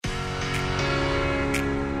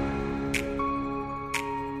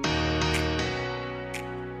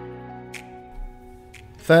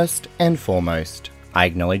First and foremost, I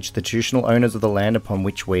acknowledge the traditional owners of the land upon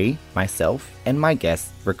which we, myself, and my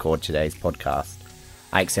guests record today's podcast.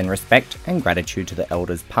 I extend respect and gratitude to the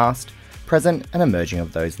elders past, present, and emerging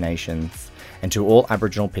of those nations, and to all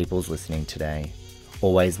Aboriginal peoples listening today.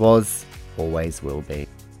 Always was, always will be.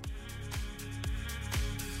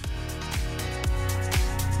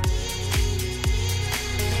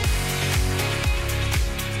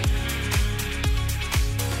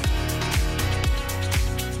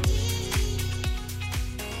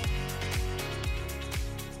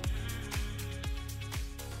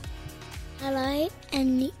 Hello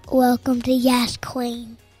and welcome to Yas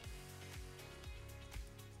Queen.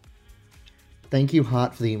 Thank you,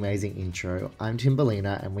 Hart, for the amazing intro. I'm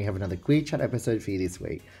Timberlina, and we have another Queer Chat episode for you this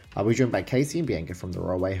week. I'll be joined by Casey and Bianca from the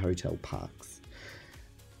Rollway Hotel Parks.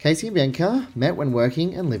 Casey and Bianca met when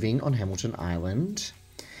working and living on Hamilton Island.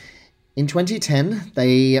 In 2010,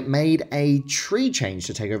 they made a tree change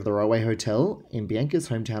to take over the Rollway Hotel in Bianca's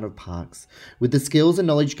hometown of Parks. With the skills and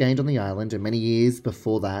knowledge gained on the island and many years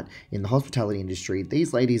before that in the hospitality industry,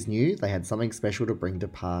 these ladies knew they had something special to bring to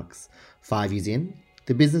Parks. 5 years in,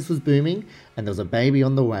 the business was booming and there was a baby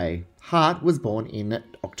on the way. Hart was born in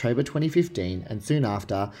October 2015, and soon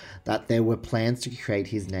after that there were plans to create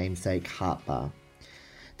his namesake Hart Bar.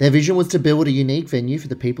 Their vision was to build a unique venue for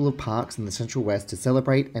the people of Parks in the Central West to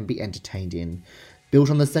celebrate and be entertained in. Built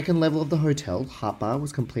on the second level of the hotel, Hart Bar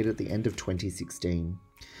was completed at the end of 2016.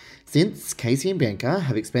 Since, Casey and Bianca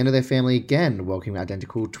have expanded their family again, welcoming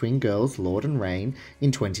identical twin girls Lord and Rain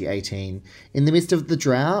in 2018. In the midst of the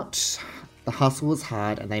drought, the hustle was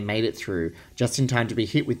hard and they made it through, just in time to be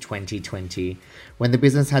hit with 2020. When the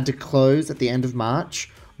business had to close at the end of March,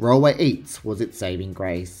 Rollway Eats was its saving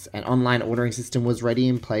grace. An online ordering system was ready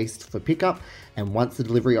in place for pickup, and once the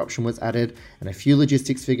delivery option was added and a few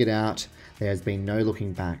logistics figured out, there has been no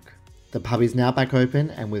looking back. The pub is now back open,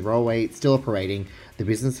 and with Rollway Eats still operating, the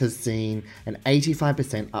business has seen an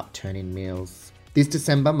 85% upturn in meals. This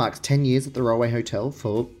December marks 10 years at the Rollway Hotel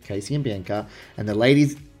for Casey and Bianca, and the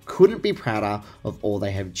ladies couldn't be prouder of all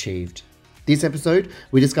they have achieved. This episode,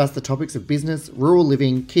 we discuss the topics of business, rural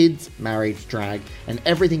living, kids, marriage, drag, and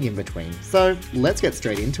everything in between. So let's get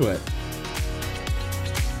straight into it.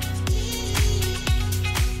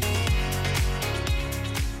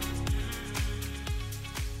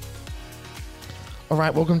 All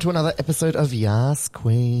right, welcome to another episode of Yas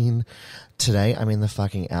Queen. Today, I'm in the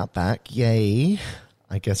fucking Outback. Yay.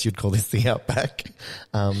 I guess you'd call this the Outback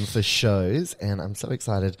for shows. And I'm so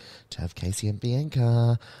excited to have Casey and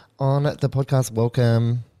Bianca on the podcast.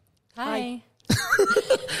 Welcome. Hi.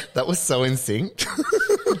 That was so in sync.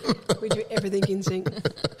 We do everything in sync.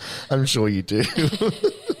 I'm sure you do.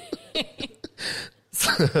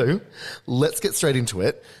 So let's get straight into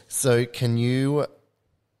it. So can you,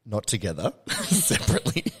 not together,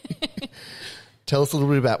 separately, tell us a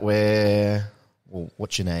little bit about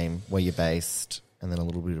what's your name, where you're based, and then a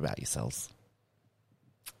little bit about yourselves.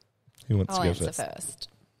 Who wants to go I'll first? answer first.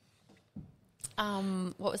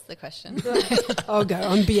 What was the question? I'll go.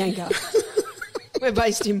 I'm Bianca. We're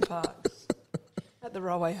based in Parks at the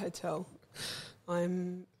Rollway Hotel.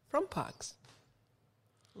 I'm from Parks.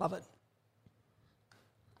 Love it.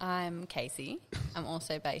 I'm Casey. I'm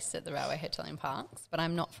also based at the Railway Hotel in Parks, but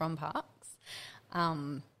I'm not from Parks.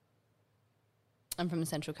 I'm from the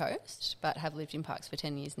Central Coast, but have lived in Parks for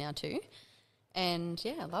 10 years now too. And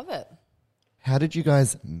yeah, I love it. How did you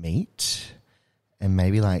guys meet? And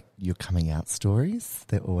maybe like your coming out stories.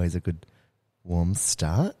 They're always a good warm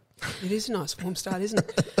start. It is a nice warm start, isn't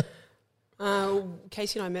it?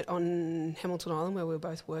 Casey and I met on Hamilton Island where we were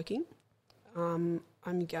both working. I'm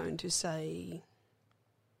going to say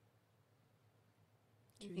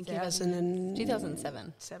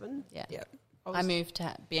 2007. 7? Yeah. Yeah. I moved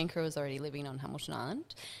to, Bianca was already living on Hamilton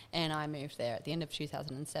Island, and I moved there at the end of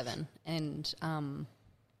 2007. And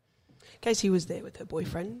Casey was there with her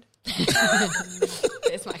boyfriend.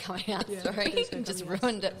 there's my coming out story. there's her Just coming out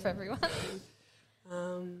ruined it for everyone.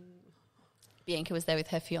 Bianca was there with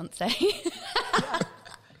her fiancé.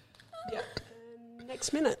 Yeah. And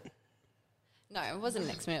next minute. No, it wasn't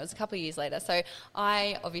next minute. It was a couple of years later. So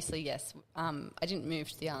I obviously, yes, I didn't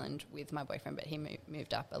move to the island with my boyfriend, but he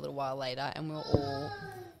moved up a little while later, and we were all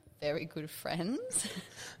very good friends.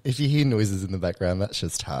 If you hear noises in the background, that's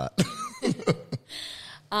just Hart.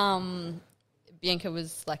 Bianca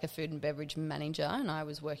was like a food and beverage manager, and I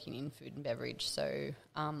was working in food and beverage. So,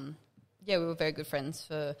 yeah, we were very good friends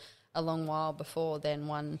for a long while before then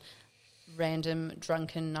one random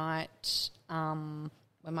drunken night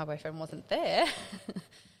when my boyfriend wasn't there,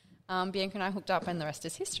 Bianca and I hooked up and the rest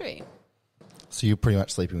is history. So you're pretty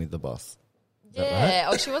much sleeping with the boss. Is that right?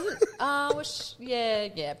 Yeah, she wasn't.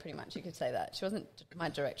 Yeah, pretty much. You could say that. She wasn't my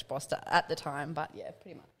direct boss at the time, but yeah,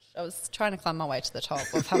 pretty much. I was trying to climb my way to the top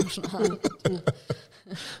of Hamilton Hunt.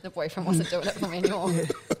 The boyfriend wasn't doing it for me anymore. Yeah.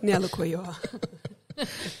 Now look where you are.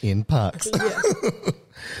 In Parks. Yeah.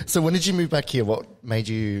 So when did you move back here? What made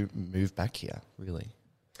you move back here, really?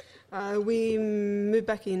 We moved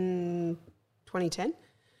back in 2010.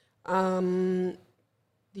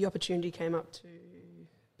 The opportunity came up to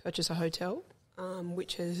purchase a hotel,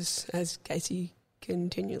 which is, as Casey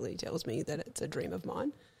continually tells me, that it's a dream of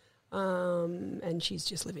mine. And she's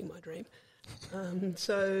just living my dream. An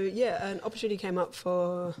opportunity came up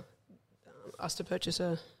for us to purchase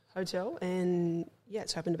a hotel, and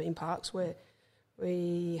it's happened to be in Parks, where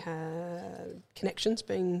we have connections,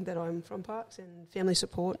 being that I'm from Parks, and family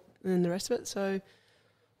support and the rest of it. So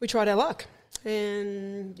we tried our luck,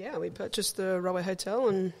 and we purchased the Railway Hotel,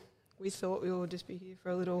 and we thought we would just be here for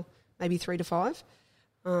a little, maybe 3 to 5,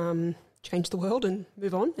 change the world and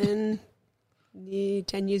move on, and near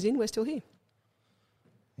 10 years in, we're still here.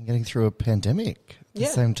 And getting through a pandemic at the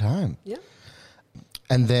same time. Yeah.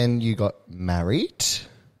 And then you got married.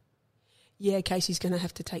 Yeah, Casey's going to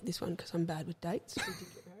have to take this one because I'm bad with dates. We did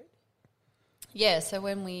get married. Yeah, so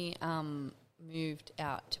when we moved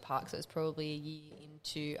out to Parks, it was probably a year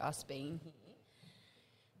into us being here,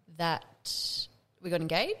 that we got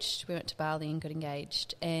engaged. We went to Bali and got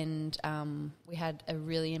engaged, and we had a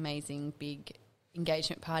really amazing big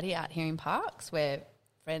engagement party out here in Parks, where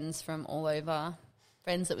friends from all over,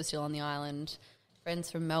 friends that were still on the island, friends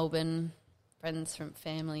from Melbourne, friends from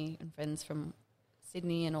family and friends from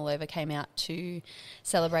Sydney and all over came out to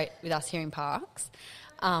celebrate with us here in Parks.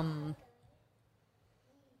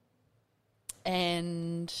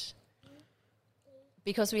 And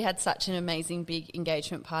because we had such an amazing big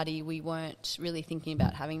engagement party, we weren't really thinking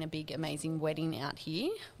about having a big amazing wedding out here.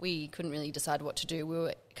 We couldn't really decide what to do. We were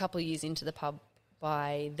a couple of years into the pub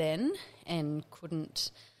by then and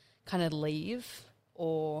couldn't kind of leave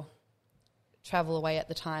or travel away at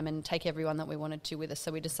the time and take everyone that we wanted to with us.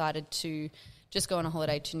 So we decided to just go on a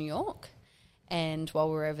holiday to New York, and while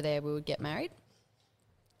we were over there we would get married.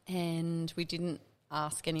 And we didn't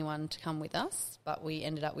ask anyone to come with us, but we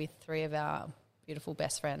ended up with 3 of our beautiful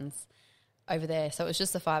best friends over there. So it was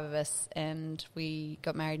just the 5 of us, and we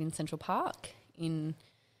got married in Central Park in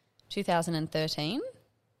 2013.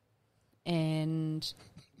 And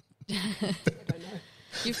I don't know.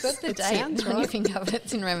 You've got the date on your finger, but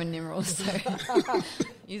it's in Roman numerals, so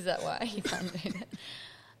use that way. You can't do it.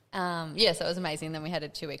 So it was amazing. Then we had a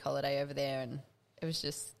 2-week holiday over there, and it was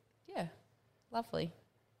just, lovely.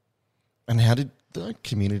 And how did the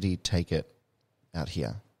community take it out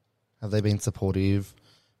here? Have they been supportive?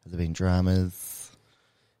 Have there been dramas?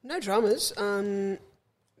 No dramas.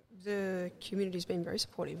 The community's been very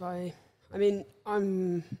supportive. I've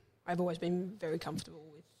always been very comfortable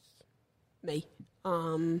with me.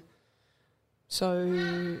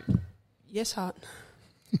 Yes, Hart.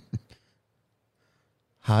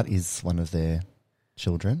 Hart is one of their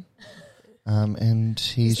children, and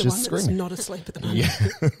he's the just one screaming. That's not asleep at the moment.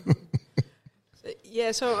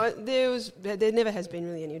 There never has been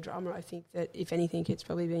really any drama. I think that if anything, it's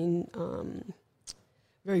probably been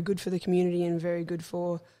very good for the community and very good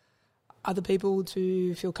for other people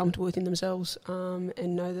to feel comfortable within themselves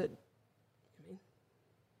and know that.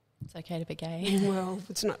 It's okay to be gay. Well,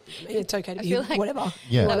 it's not. It's okay to I be feel like whatever.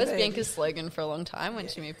 Yeah. That was Bianca's slogan for a long time when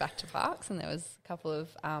she moved back to Parks, and there was a couple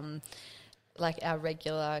of our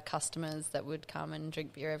regular customers that would come and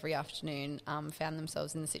drink beer every afternoon found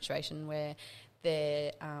themselves in the situation where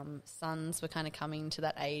their sons were kind of coming to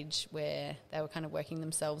that age where they were kind of working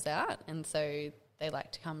themselves out, and so they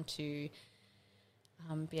like to come to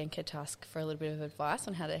Bianca to ask for a little bit of advice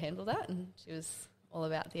on how to handle that, and she was all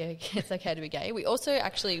about it's okay to be gay. We also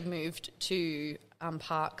actually moved to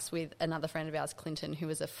Parks with another friend of ours, Clinton, who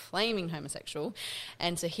was a flaming homosexual,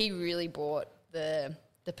 and so he really brought the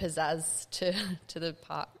pizzazz to the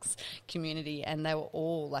Parks community, and they were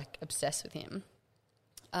all like obsessed with him.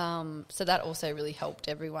 So that also really helped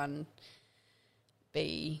everyone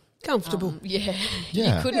be Comfortable. Yeah. You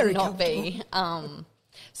couldn't Very not be.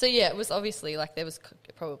 It was obviously like there was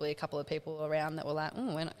probably a couple of people around that were like,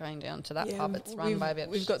 oh, we're not going down to that pub. It's run by a bit.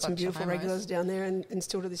 We've got some beautiful regulars down there, and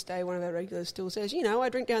still to this day, one of our regulars still says, I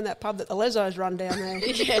drink down that pub that the Lesos run down there.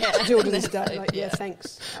 Still to this day. Like,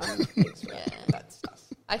 thanks. Thanks for that stuff.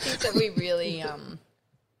 I think that we really, I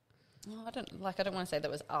don't want to say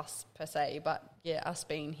that was us per se, but us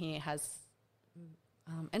being here has,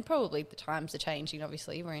 and probably the times are changing.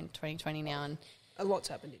 Obviously, we're in 2020 now, and a lot's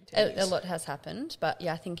happened in 10 years. A lot has happened, but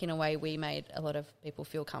I think in a way we made a lot of people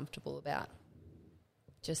feel comfortable about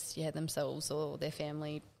just themselves or their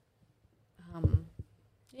family. I don't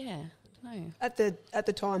know. At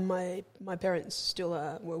the time, my parents still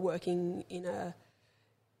were working in a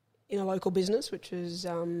local business, which was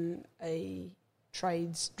a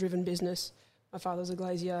trades-driven business. My father's a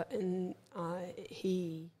glazier, and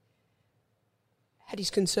he had his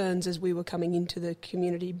concerns as we were coming into the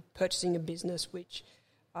community, purchasing a business which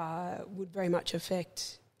would very much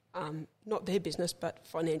affect not their business, but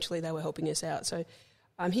financially they were helping us out. So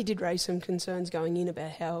he did raise some concerns going in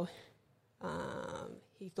about how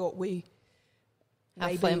he thought we...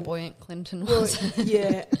 How flamboyant Clinton was. With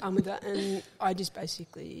that. And I just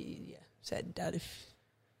basically said, Dad, if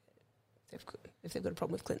they've got a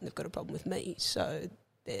problem with Clinton, they've got a problem with me. So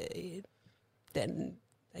then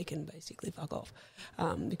they can basically fuck off.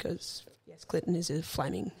 Because, yes, Clinton is a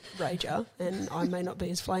flaming rager, and I may not be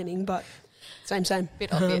as flaming, but same.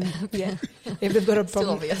 Bit obvious. Yeah. If they've got a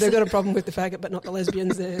problem, obvious. if they've got a problem with the faggot but not the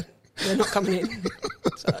lesbians, they're not coming in.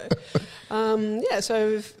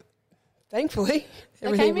 So, thankfully,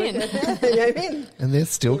 They came in. They came in. And they're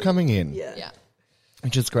still coming in. Yeah.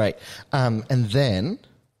 Which is great. And then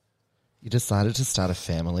you decided to start a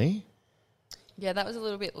family. Yeah, that was a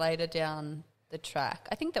little bit later down the track.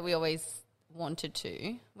 I think that we always wanted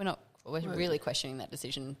to. We're really questioning that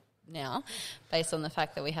decision now based on the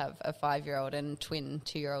fact that we have a 5-year-old and twin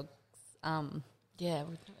 2-year-olds. We're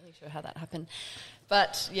not really sure how that happened.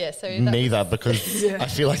 But, so... Neither, because I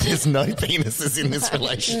feel like there's no penises in this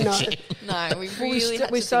relationship. No, we really had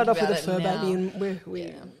to we started off think with a fur about it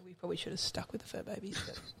baby, now. and we probably should have stuck with the fur babies.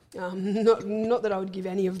 But, not that I would give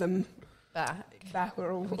any of them back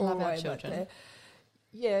or all We the love our way. children.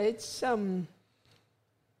 It's hard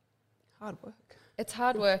work. It's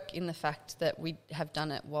hard work in the fact that we have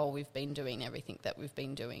done it while we've been doing everything that we've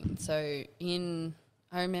been doing. So I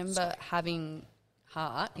remember having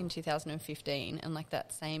Heart in 2015, and like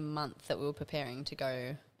that same month that we were preparing to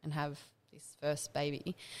go and have this first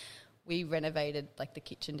baby, we renovated like the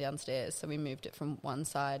kitchen downstairs. So we moved it from one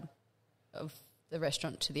side of the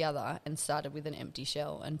restaurant to the other and started with an empty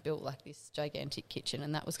shell and built like this gigantic kitchen.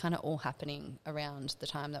 And that was kind of all happening around the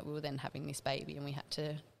time that we were then having this baby, and we had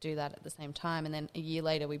to do that at the same time. And then a year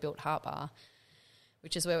later we built Heart Bar,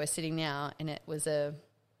 which is where we're sitting now, and it was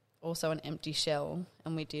also an empty shell,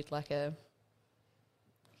 and we did like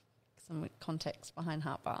some context behind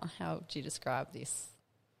Heart Bar. How would you describe this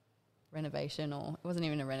renovation? Or it wasn't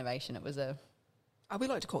even a renovation, it was We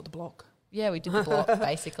like to call it the block. Yeah, we did the block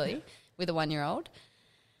basically with a 1-year-old.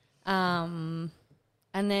 And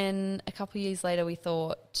then a couple of years later we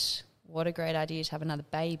thought, what a great idea to have another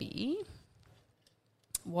baby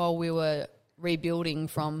while we were rebuilding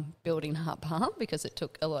from building Heart Bar, because it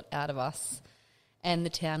took a lot out of us. And the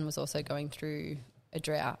town was also going through a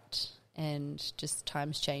drought and just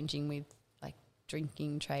times changing with like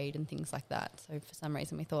drinking trade and things like that. So for some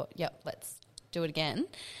reason we thought, yep, let's do it again.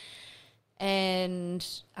 And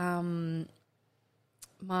the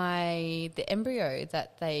embryo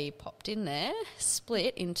that they popped in there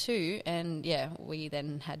split in two, and we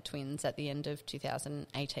then had twins at the end of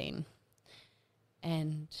 2018.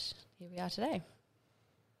 And here we are today.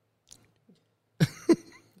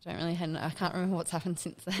 I can't remember what's happened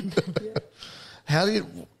since then.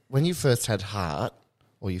 When you first had Heart,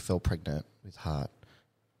 or you fell pregnant with Heart,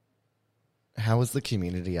 how was the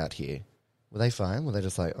community out here? Were they fine? Were they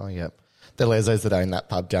just like, oh, yep, the lesos that own that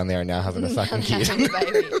pub down there are now having a fucking kid?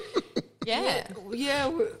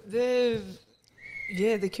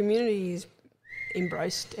 The community's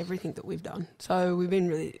embraced everything that we've done. So we've been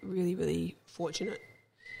really, really, really fortunate.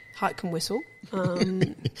 Heart can whistle.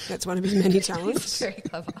 That's one of his many talents. It's very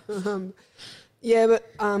clever.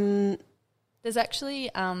 There's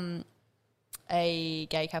actually a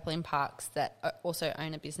gay couple in Parks that also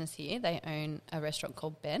own a business here. They own a restaurant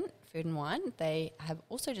called Bent Food and Wine. They have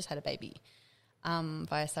also just had a baby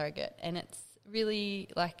via surrogate, and it's really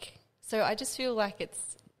like. So I just feel like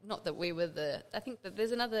it's not that we were I think that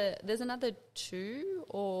there's another 2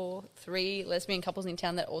 or 3 lesbian couples in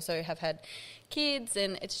town that also have had kids,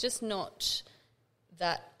 and it's just not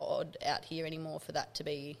that odd out here anymore for that to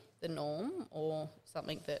be the norm or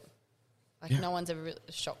something that. No one's ever really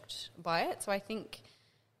shocked by it. So I think,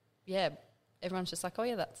 everyone's just like, oh,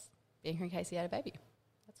 yeah, that's Bianca and Casey had a baby.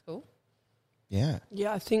 That's cool. Yeah.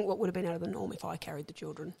 Yeah, I think what would have been out of the norm if I carried the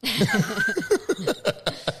children.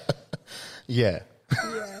 Yeah.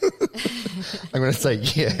 I'm going to say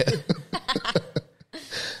yeah.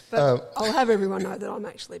 But I'll have everyone know that I'm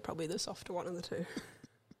actually probably the softer one of the two.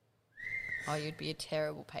 Oh, you'd be a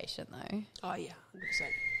terrible patient, though. Oh, yeah, 100%.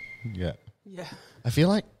 Yeah. Yeah. I feel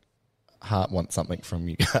like Hart wants something from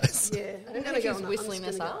you guys. Yeah, I don't know if he's whistling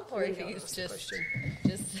us up or if he's just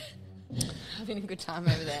having a good time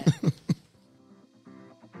over there.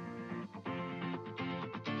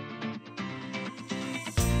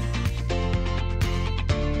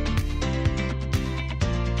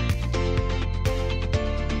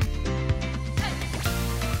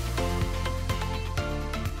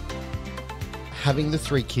 Having the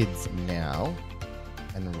 3 kids now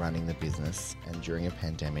and running the business, and during a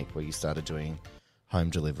pandemic where you started doing home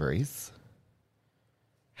deliveries,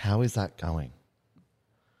 how is that going?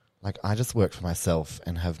 Like, I just work for myself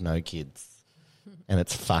and have no kids, and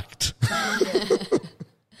it's fucked.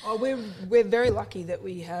 Oh, we're very lucky that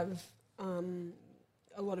we have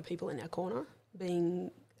a lot of people in our corner, being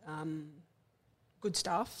good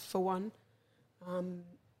staff for one,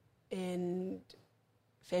 and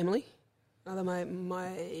family.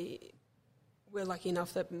 We're lucky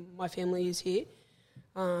enough that my family is here,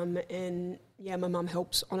 and yeah, my mum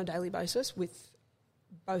helps on a daily basis with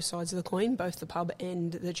both sides of the coin, both the pub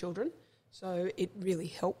and the children. So it really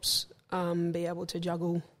helps be able to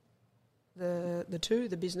juggle the two,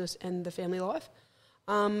 the business and the family life.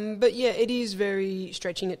 But yeah, it is very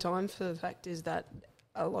stretching at times. For the fact is that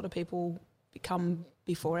a lot of people come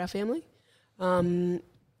before our family,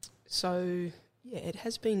 so. Yeah, it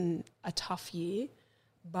has been a tough year,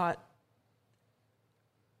 but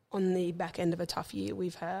on the back end of a tough year,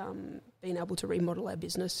 we've been able to remodel our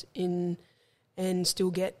business and still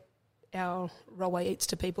get our Rollway Eats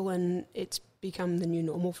to people, and it's become the new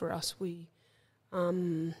normal for us. We,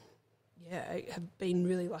 have been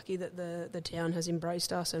really lucky that the town has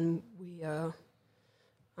embraced us, and we are,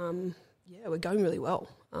 we're going really well.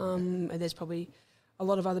 And there's probably a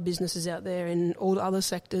lot of other businesses out there in all the other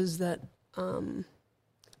sectors that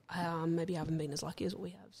maybe haven't been as lucky as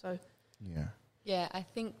we have. So yeah, I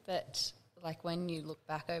think that like when you look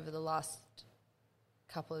back over the last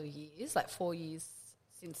couple of years, like 4 years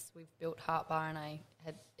since we've built Hart Bar, and I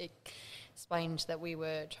had explained that we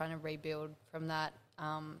were trying to rebuild from that.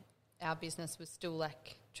 Our business was still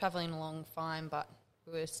like travelling along fine, but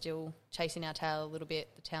we were still chasing our tail a little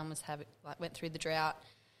bit. The town was went through the drought,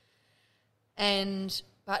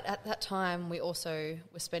 but at that time, we also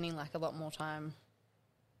were spending like a lot more time,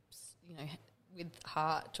 with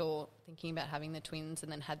Hart or thinking about having the twins,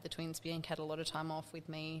 and then had the twins. Bianca had a lot of time off with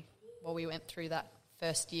me while we went through that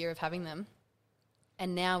first year of having them.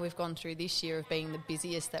 And now we've gone through this year of being the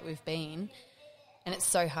busiest that we've been. And it's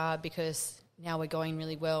so hard because now we're going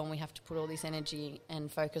really well and we have to put all this energy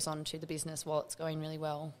and focus onto the business while it's going really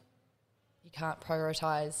well. You can't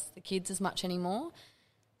prioritise the kids as much anymore.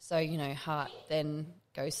 So, Hart then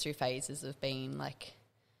goes through phases of being like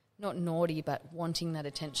not naughty but wanting that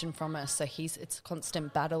attention from us. So it's a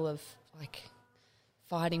constant battle of like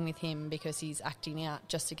fighting with him because he's acting out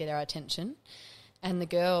just to get our attention. And the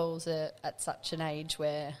girls are at such an age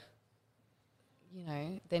where,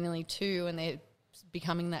 they're nearly 2 and they're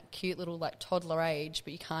becoming that cute little like toddler age,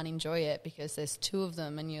 but you can't enjoy it because there's 2 of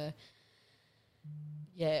them and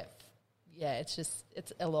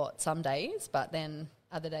it's a lot some days, but then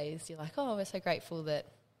other days you're like, oh, we're so grateful that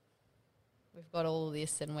we've got all of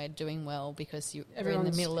this and we're doing well because we're in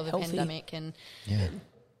the middle of a pandemic and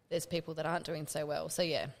there's people that aren't doing so well. So,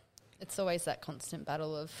 yeah, it's always that constant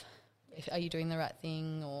battle of are you doing the right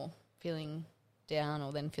thing or feeling down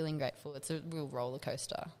or then feeling grateful. It's a real roller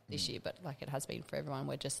coaster this year, but like it has been for everyone.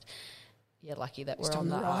 We're just, lucky that we're on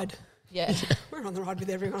the ride. Yeah. We're on the ride with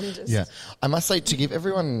everyone. I must say, to give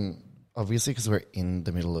everyone, obviously because we're in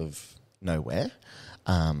the middle of nowhere,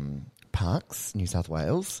 Parks, New South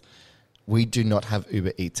Wales, we do not have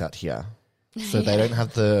Uber Eats out here. So they don't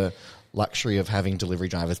have the luxury of having delivery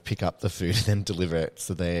drivers pick up the food and then deliver it.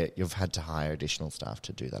 So you've had to hire additional staff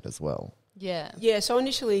to do that as well. Yeah. Yeah, so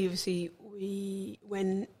initially, obviously,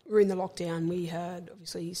 when we were in the lockdown, we had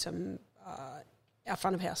obviously some our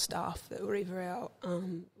front of house staff that were either our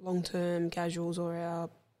long-term casuals or our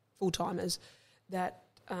full-timers that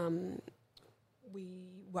we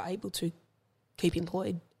were able to keep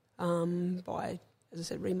employed by, as I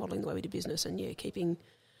said, remodelling the way we do business and, keeping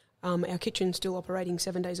our kitchen still operating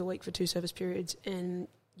 7 days a week for 2 service periods and,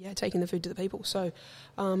 taking the food to the people. So,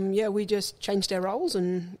 we just changed our roles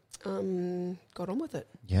and got on with it.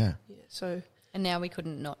 Yeah. So. And now we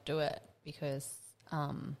couldn't not do it because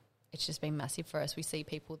it's just been massive for us. We see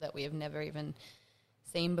people that we have never even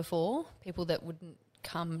seen before, people that wouldn't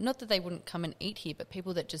come, not that they wouldn't come and eat here, but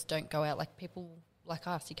people that just don't go out, like people like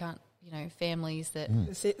us. You can't, families that...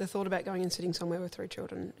 The thought about going and sitting somewhere with 3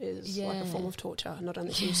 children is like a form of torture, not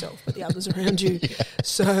only to yourself, but the others around you.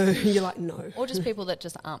 So you're like, no. Or just people that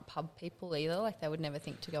just aren't pub people either. Like they would never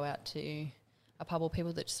think to go out to a pub, or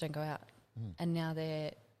people that just don't go out and now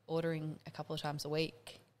they're ordering a couple of times a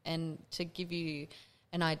week. And to give you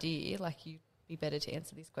an idea, like you'd be better to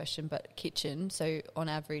answer this question, but kitchen, so on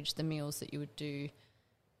average the meals that you would do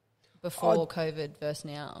before COVID versus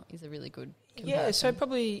now is a really good comparison. Yeah, so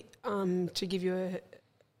probably to give you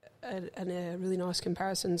a really nice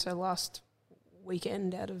comparison, so last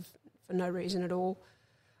weekend for no reason at all,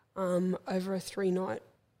 over a 3-night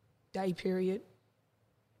day period,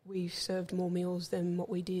 we served more meals than what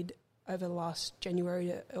we did over the last January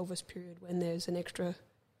to Elvis period when there's an extra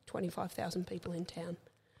 25,000 people in town.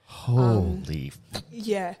 Holy.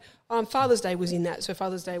 Yeah. Father's Day was in that. So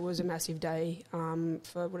Father's Day was a massive day.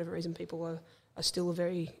 For whatever reason, people are still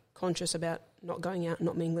very conscious about not going out and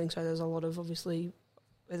not mingling. So there's a lot of, obviously,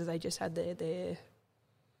 whether they just had their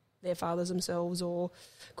fathers themselves or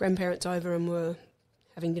grandparents over and were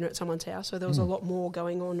having dinner at someone's house. So there was a lot more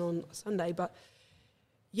going on Sunday. But,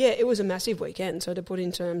 yeah, it was a massive weekend. So to put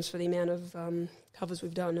in terms for the amount of covers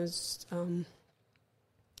we've done is,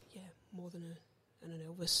 more than an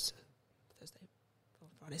Elvis Thursday,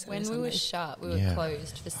 Friday, Saturday, When Sunday. we were shut, we were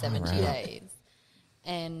closed for 70 days,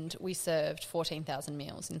 and we served 14,000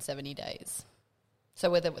 meals in 70 days.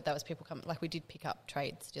 So whether that was people coming, like we did pick up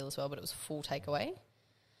trade still as well, but it was full takeaway.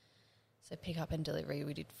 So pick up and delivery,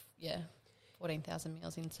 we did 14,000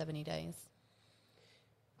 meals in 70 days.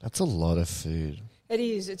 That's a lot of food. It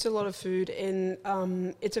is. It's a lot of food, and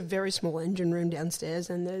it's a very small engine room downstairs.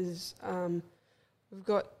 And there's we've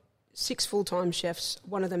got 6 full-time chefs.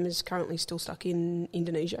 One of them is currently still stuck in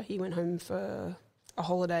Indonesia. He went home for a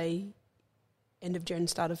holiday end of Jan,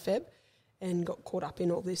 start of Feb, and got caught up in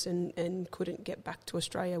all this and couldn't get back to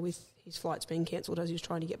Australia with his flights being cancelled as he was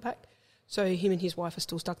trying to get back. So him and his wife are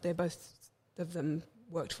still stuck there. Both of them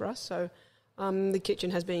worked for us. So the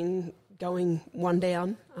kitchen has been going one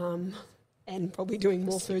down and probably doing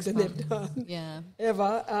more food than they've done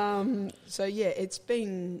ever. So, it's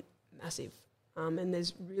been massive. And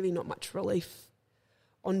there's really not much relief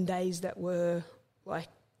on days that were like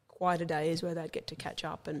quieter days where they'd get to catch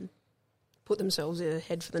up and put themselves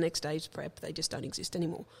ahead for the next day's prep. They just don't exist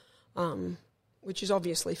anymore, which is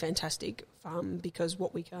obviously fantastic because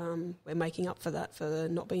what we're making up for that, for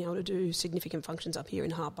not being able to do significant functions up here in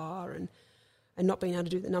Hart Bar and not being able to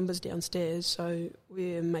do the numbers downstairs. So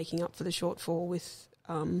we're making up for the shortfall with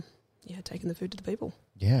taking the food to the people.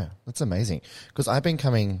 Yeah, that's amazing. Because I've been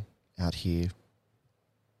coming out here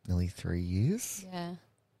nearly 3 years. Yeah.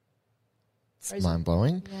 It's Crazy.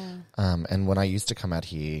 mind-blowing. Yeah. And when I used to come out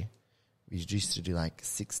here, we used to do like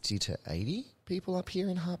 60 to 80 people up here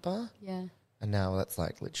in Hart Bar. Yeah. And now that's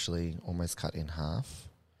like literally almost cut in half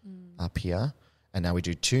up here. And now we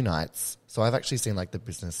do 2 nights. So I've actually seen like the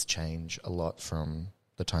business change a lot from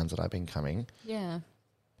the times that I've been coming. Yeah.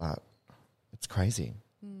 But it's crazy.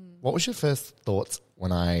 What was your first thoughts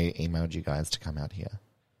when I emailed you guys to come out here?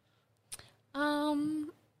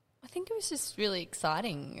 I think it was just really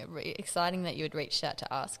exciting that you had reached out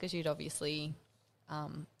to us because you'd obviously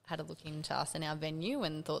had a look into us and our venue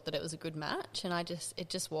and thought that it was a good match, and it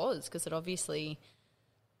just was because it obviously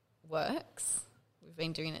works. We've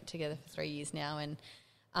been doing it together for 3 years now, and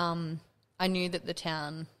I knew that the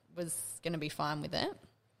town was going to be fine with it.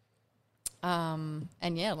 And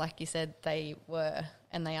like you said, they were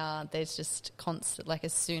and they are. There's just constant, like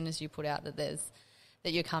as soon as you put out that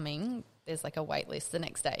you're coming, there's like a wait list the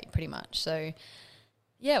next day pretty much. So,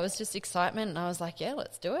 it was just excitement, and I was like,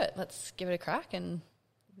 let's do it. Let's give it a crack, and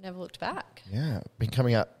never looked back. Yeah, been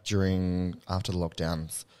coming out after the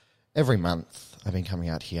lockdowns. Every month I've been coming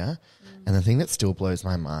out here. And the thing that still blows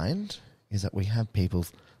my mind is that we have people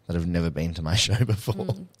that have never been to my show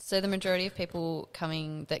before. So the majority of people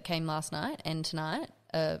that came last night and tonight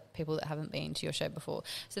are people that haven't been to your show before.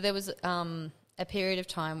 So there was a period of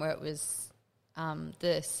time where it was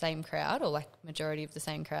the same crowd, or like majority of the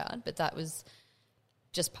same crowd, but that was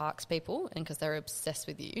just Parks people, and because they were obsessed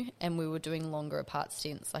with you, and we were doing longer apart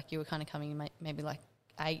stints, like you were kind of coming maybe like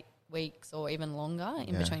 8 weeks or even longer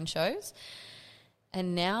in between shows.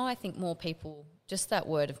 And now I think more people, just that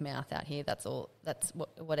word of mouth out here, that's all. That's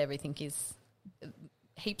what everything is.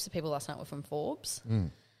 Heaps of people last night were from Forbes.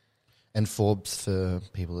 And Forbes, for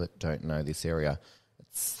people that don't know this area,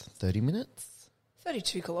 it's 30 minutes.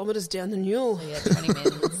 32 kilometres down the Newell. So 20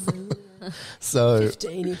 minutes. So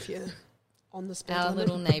 15 if you're on the speed Our limit.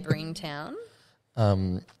 little neighbouring town.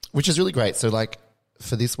 which is really great. So like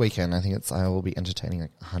for this weekend, I think I will be entertaining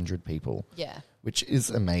like 100 people. Yeah. Which is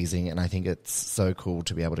amazing, and I think it's so cool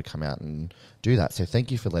to be able to come out and do that. So thank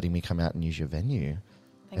you for letting me come out and use your venue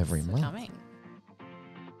every month. Thanks for coming.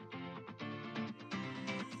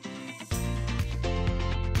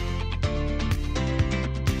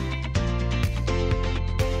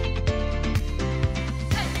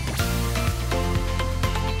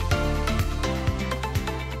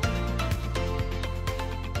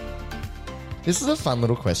 This is a fun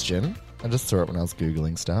little question. I just saw it when I was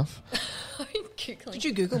Googling stuff. Did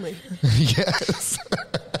you Google me? Yes.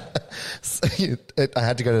 I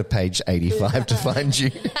had to go to page 85 to find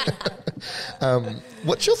you.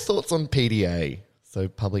 What's your thoughts on PDA? So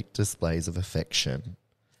public displays of affection.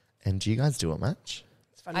 And do you guys do it much?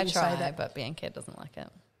 It's funny I you try, say that. but Bianca doesn't like it.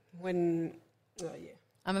 Yeah.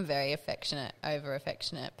 I'm a very affectionate,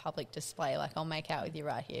 over-affectionate public display. Like, I'll make out with you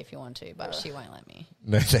right here if you want to, but she won't let me.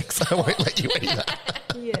 No thanks. I won't let you either.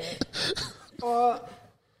 Yeah.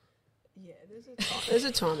 Yeah, there's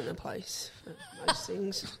a time and a place for most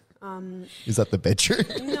things. Is that the bedroom?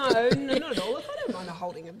 No, not at all. If I don't mind a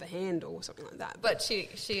holding of the hand or something like that. But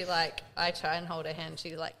she like, I try and hold her hand,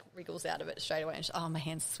 she like wriggles out of it straight away and she's, oh, my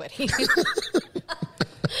hand's sweaty.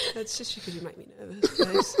 That's just because you make me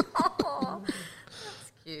nervous.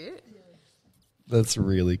 Cute. That's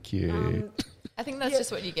really cute. I think that's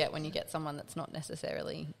just what you get when you get someone that's not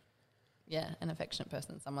necessarily, an affectionate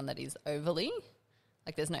person, someone that is overly.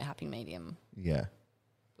 Like, there's no happy medium Yeah.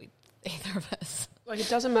 with either of us. Like, it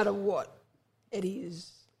doesn't matter what it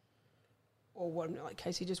is or what, like,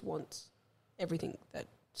 Casey just wants everything that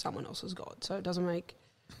someone else has got. So it doesn't make,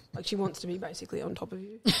 like, she wants to be basically on top of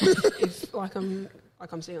you. if I'm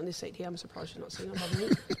sitting on this seat here, I'm surprised she's not sitting above me.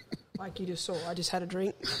 Like you just saw, I just had a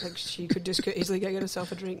drink. Like, she could just easily go get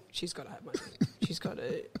herself a drink. She's got to have my drink. She's got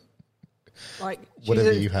to, like...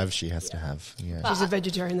 Whatever you have, she has to have. Yeah. She's a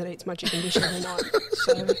vegetarian that eats my chicken dish every night.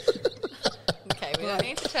 So... Okay, we don't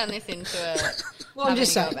need to turn this into a... Well, I'm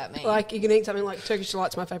just saying, about me. like, you can eat something like Turkish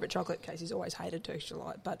Delight's my favourite chocolate. Casey's always hated Turkish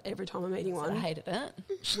Delight, but every time I'm eating I one... hated it.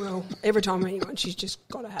 Well, every time I'm eating one, she's just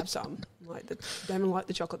got to have some. Like, Damon liked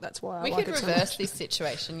the chocolate, that's why I like it so much. We could reverse this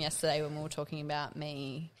situation yesterday when we were talking about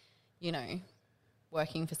me,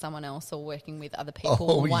 working for someone else or working with other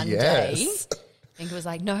people one day. I think it was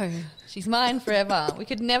like, no, she's mine forever. We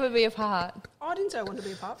could never be apart. Oh, I didn't say I wanted to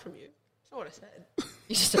be apart from you. That's not what I said.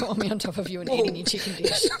 You just don't want me on top of you and eating your chicken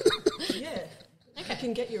dish. Yeah. Okay. You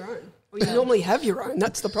can get your own. Well, you normally have your own.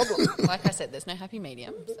 That's the problem. Like I said, there's no happy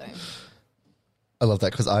medium. So I love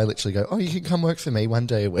that because I literally go, oh, you can come work for me one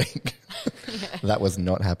day a week. That was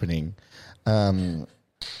not happening. I'm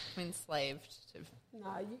enslaved to No,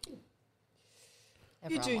 you can.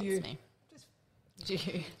 everyone do wants you. me. Do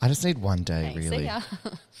you? I just need one day, Okay, see really. ya.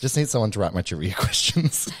 Just need someone to write my trivia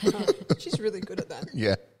questions. She's really good at that.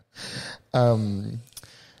 Yeah.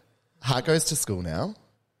 Hart goes to school now.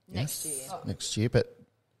 Next year. Next year, but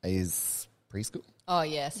is preschool? Oh,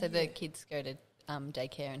 yeah. So the kids go to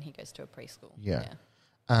daycare and he goes to a preschool. Yeah.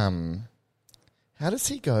 How does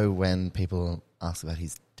he go when people ask about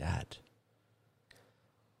his dad?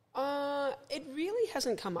 It really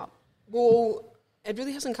hasn't come up. Well, it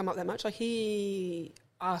really hasn't come up that much. Like, he's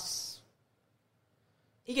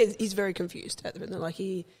very confused at the minute. Like,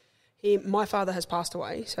 my father has passed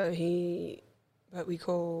away, so what we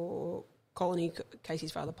call Colony,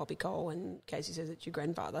 Casey's father, Poppy Cole, and Casey says it's your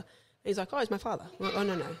grandfather. And he's like, oh, he's my father. I'm like, oh,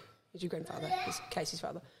 no, he's your grandfather. He's Casey's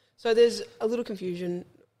father. So there's a little confusion.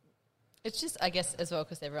 It's just, I guess, as well,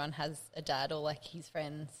 because everyone has a dad or, like, his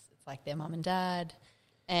friends. It's like their mum and dad.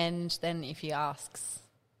 And then if he asks,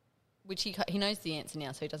 which he knows the answer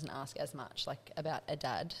now, so he doesn't ask as much, like, about a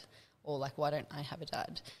dad or, like, why don't I have a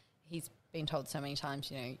dad? He's been told so many times,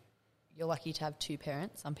 you're lucky to have two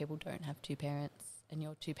parents. Some people don't have two parents, and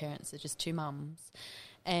your two parents are just two mums.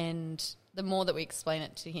 And the more that we explain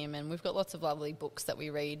it to him, and we've got lots of lovely books that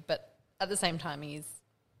we read, but at the same time he's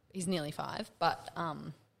nearly 5, but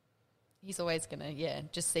he's always going to,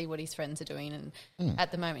 just see what his friends are doing. And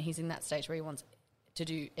at the moment he's in that stage where he wants to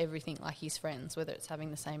do everything like his friends, whether it's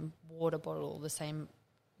having the same water bottle, the same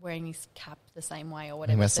wearing his cap the same way or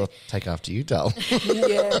whatever. He must take after you, doll.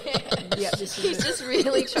 Yeah. He's just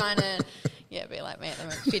really trying to be like me at the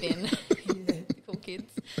moment, fit in. The cool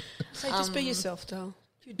kids. So just be yourself, doll.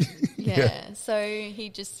 So he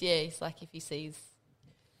just, he's like, if he sees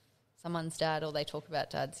someone's dad or they talk about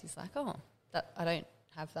dads, he's like, oh, I don't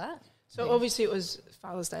have that. So obviously it was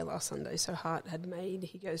Father's Day last Sunday, so Hart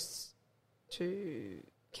he goes to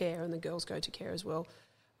care and the girls go to care as well,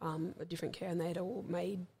 a different care, and they'd all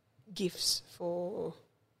made gifts for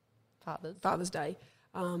Father's Day,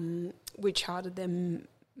 which Hart had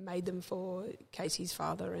made them for Casey's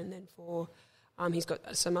father, and then for he's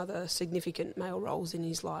got some other significant male roles in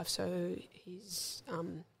his life. So he's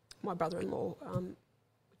my brother-in-law,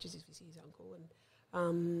 which is his uncle,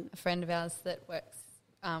 and a friend of ours that works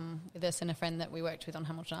with us, and a friend that we worked with on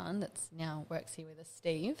Hamilton Island that's now works here with us,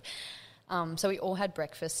 Steve. So we all had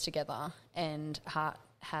breakfast together, and Hart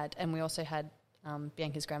and we also had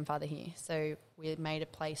Bianca's grandfather here. So we had made a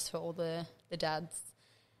place for all the dads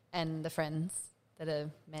and the friends that are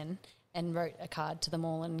men, and wrote a card to them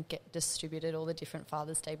all and distributed all the different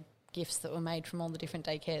Father's Day gifts that were made from all the different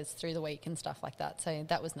daycares through the week and stuff like that. So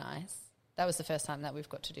that was nice. That was the first time that we've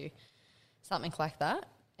got to do something like that.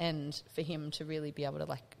 And for him to really be able to,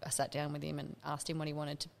 like, I sat down with him and asked him what he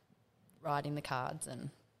wanted to write in the cards. And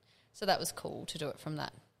so that was cool to do it from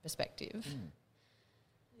that perspective.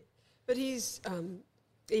 But he's,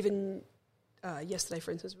 even yesterday,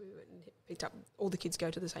 for instance, we went and picked up, all the kids go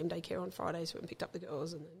to the same daycare on Fridays, so we went and picked up the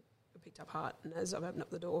girls and then we picked up Hart. And as I've opened up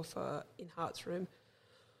the door in Hart's room,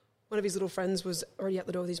 one of his little friends was already at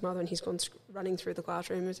the door with his mother, and he's gone running through the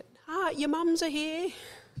classroom and said, "Hart, your mums are here."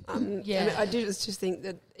 Yeah. And I do just think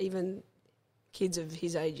that even kids of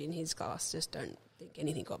his age in his class just don't think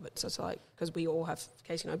anything of it. So it's like, because we all have,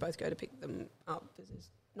 Casey and I both go to pick them up because there's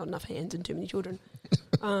not enough hands and too many children.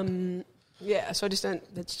 So I just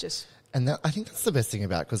don't, that's just... And I think that's the best thing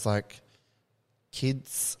about, because, like,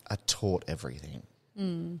 kids are taught everything.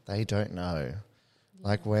 They don't know.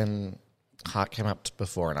 Like, when Hart came up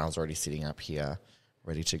before and I was already sitting up here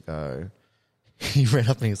ready to go, he ran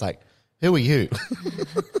up and he was like, "Who are you?"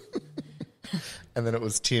 And then it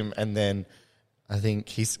was Tim, and then I think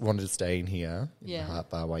he wanted to stay in here in the Hart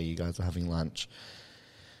bar while you guys were having lunch.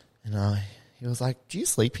 And he was like, "Do you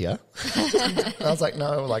sleep here?" And I was like,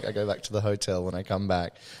 "No, like, I go back to the hotel when I come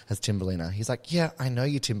back as Timberlina." He's like, "Yeah, I know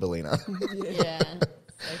you, Timberlina." Yeah.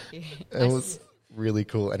 So cute. It was really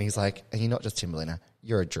cool. And he's like, "And you're not just Timberlina,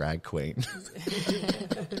 you're a drag queen."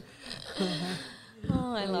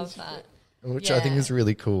 Oh, I love that. Which I think is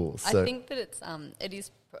really cool. So I think that it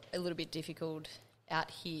is a little bit difficult out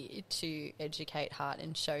here to educate Hart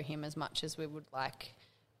and show him as much as we would like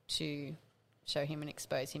to show him and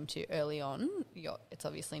expose him to early on. It's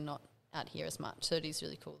obviously not out here as much, so it is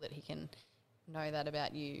really cool that he can know that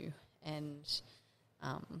about you, and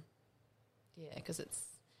because it's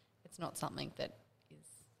not something that is.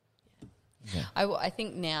 Yeah. I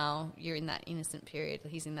think now you're in that innocent period.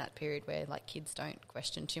 He's in that period where, like, kids don't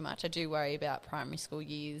question too much. I do worry about primary school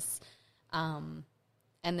years. And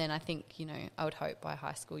then I think, I would hope by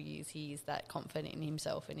high school years he is that confident in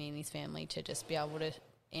himself and in his family to just be able to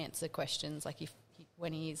answer questions. Like,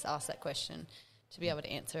 when he is asked that question, to be able to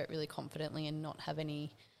answer it really confidently and not have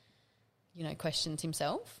any, questions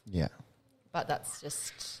himself. yeah. But that's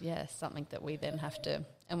just, something that we then have to,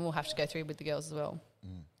 and we'll have to go through with the girls as well,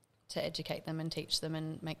 to educate them and teach them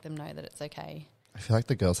and make them know that it's okay. I feel like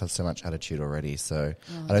the girls have so much attitude already, so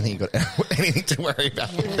I don't think you've got anything to worry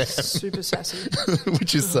about with them, Super sassy.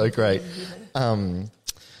 which is so great. I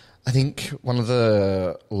think one of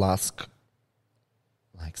the last,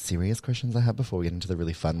 like, serious questions I have before we get into the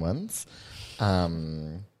really fun ones.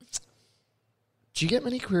 Do you get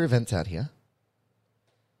many queer events out here?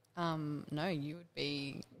 No, you would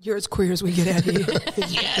be... You're as queer as we get out here.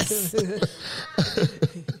 Yes.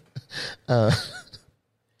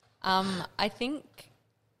 I think,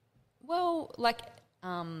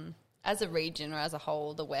 as a region or as a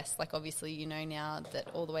whole, the West, like, obviously, now that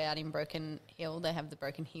all the way out in Broken Hill, they have the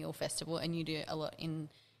Broken Hill Festival, and you do a lot in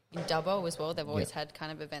Dubbo as well. They've always had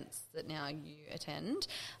kind of events that now you attend.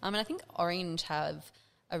 And I think Orange have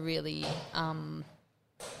a really...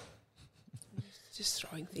 Just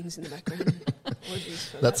throwing things in the background.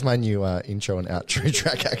 That's my new intro and outro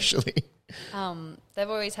track, actually. They've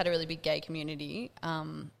always had a really big gay community.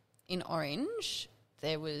 In Orange,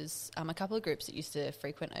 there was a couple of groups that used to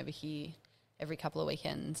frequent over here every couple of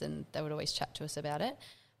weekends, and they would always chat to us about it.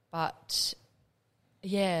 But,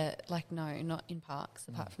 no, not in Parks.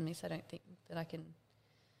 Apart from this, I don't think that I can...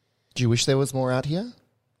 Do you wish there was more out here?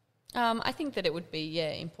 I think that it would be,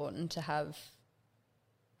 important to have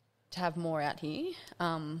more out here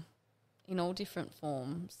in all different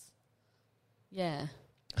forms. Yeah.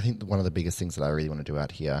 I think one of the biggest things that I really want to do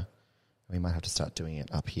out here, we might have to start doing it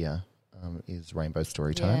up here, is Rainbow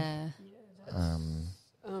Storytime. Yeah.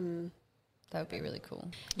 That would be really cool.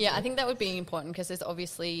 Yeah, I think that would be important because there's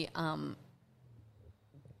obviously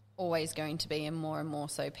always going to be, and more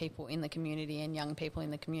so, people in the community and young people in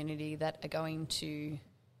the community that are going to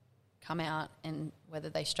come out, and whether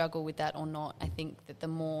they struggle with that or not, I think that the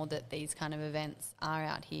more that these kind of events are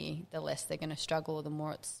out here, the less they're going to struggle, the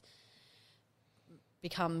more it's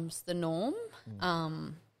becomes the norm.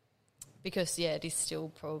 Because, it is still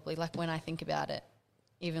probably, like, when I think about it,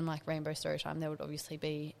 even like Rainbow Storytime, there would obviously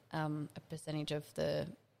be a percentage of the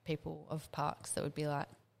people of Parks that would be like,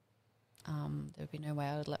 there would be no way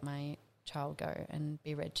I would let my child go and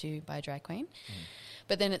be read to by a drag queen.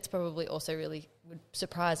 But then it's probably also really would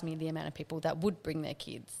surprise me the amount of people that would bring their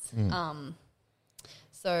kids.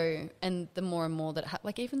 So, and the more and more that,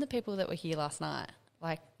 like, even the people that were here last night,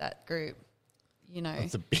 like that group, you know.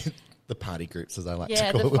 That's a bit, the party groups, as I like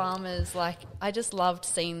Yeah, to call the them. farmers, like, I just loved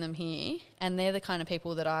seeing them here, and they're the kind of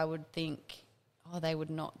people that I would think, they would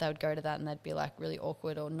go to that and they'd be like really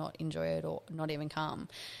awkward or not enjoy it or not even come.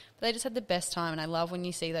 But they just had the best time, and I love when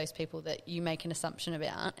you see those people that you make an assumption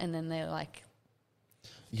about and then they're like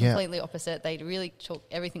completely opposite. They really took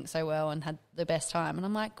everything so well and had the best time, and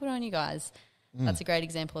I'm like, good on you guys. That's a great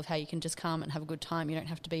example of how you can just come and have a good time. You don't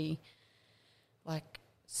have to be like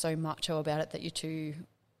so macho about it that you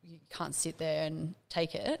can't sit there and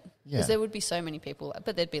take it, because there would be so many people,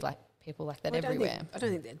 but there'd be like people like that everywhere. I don't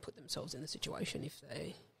think they'd put themselves in the situation if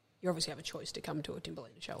you obviously have a choice to come to a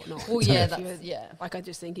Timberlina show or not. Well, So yeah, Like, I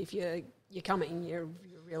just think if you're coming, you're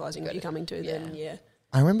realising what you're coming to, then yeah.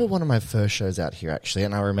 I remember one of my first shows out here, actually,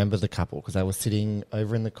 and I remember the couple because I was sitting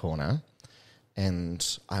over in the corner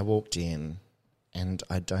and I walked in, and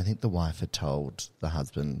I don't think the wife had told the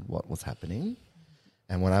husband what was happening.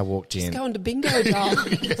 And when I walked in... Just going to bingo,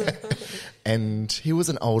 darling. And he was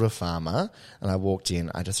an older farmer, and I walked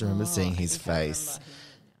in, I just remember seeing his face,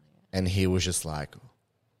 and he was just like,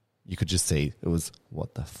 you could just see, it was,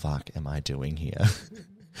 what the fuck am I doing here?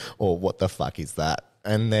 Or what the fuck is that?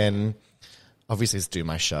 And then obviously just do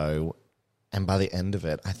my show, and by the end of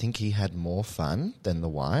it, I think he had more fun than the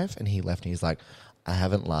wife, and he left and he's like, I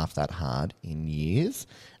haven't laughed that hard in years.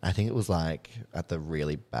 I think it was like at the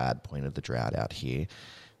really bad point of the drought out here,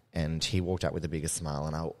 and he walked out with the biggest smile,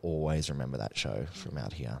 and I'll always remember that show from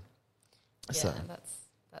out here. Yeah, So,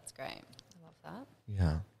 that's great. I love that.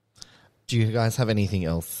 yeah. Do you guys have anything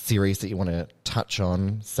else serious that you want to touch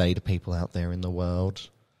on, say to people out there in the world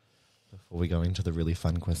before we go into the really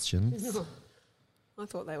fun questions? I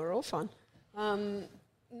thought they were all fun. No, I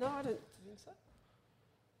don't think so.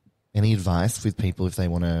 Any advice with people if they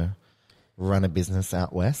want to run a business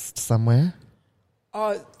out west somewhere?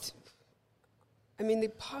 I mean, the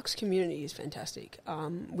Parkes community is fantastic.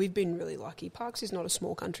 We've been really lucky. Parkes is not a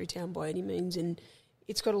small country town by any means, and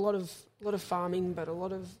it's got a lot of farming, but a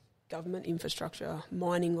lot of government infrastructure,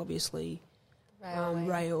 mining, obviously,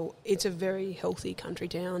 rail. It's a very healthy country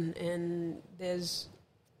town, and there's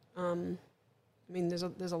a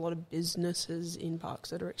lot of businesses in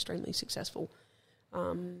Parkes that are extremely successful.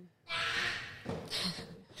 I'd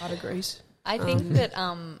agree. I think that,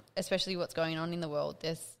 especially what's going on in the world,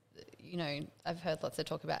 there's, I've heard lots of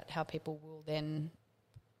talk about how people will then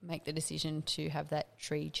make the decision to have that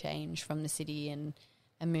tree change from the city and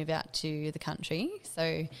move out to the country.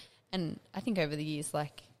 So, and I think over the years,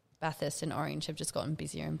 like Bathurst and Orange have just gotten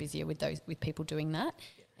busier and busier with people doing that.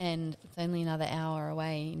 And it's only another hour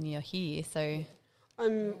away and you're here. So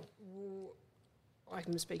I'm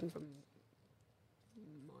speaking from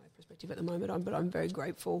my perspective at the moment, but I'm very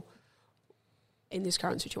grateful in this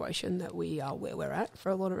current situation that we are where we're at for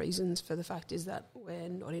a lot of reasons. For the fact is that we're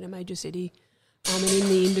not in a major city, and in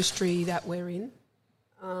the industry that we're in,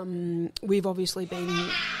 we've obviously been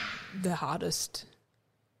the hardest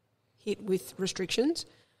hit with restrictions.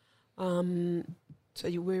 So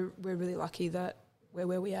we're really lucky that we're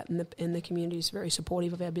where we're at, and the community is very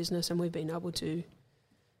supportive of our business, and we've been able to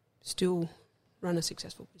still run a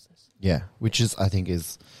successful business. Yeah, which is, I think,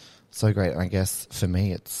 is so great. And I guess for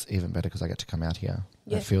me, it's even better because I get to come out here.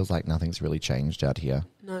 Yeah. It feels like nothing's really changed out here.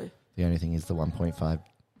 No. The only thing is the 1.5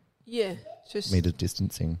 just metre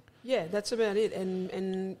distancing. Yeah, that's about it.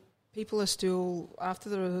 And people are still, after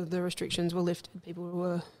the restrictions were lifted, people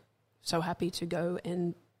were so happy to go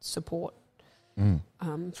and support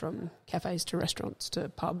from cafes to restaurants to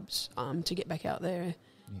pubs to get back out there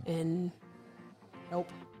and help.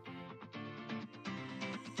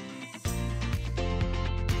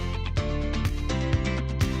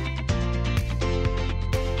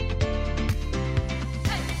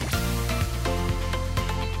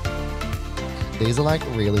 These are like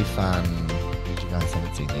really fun. You guys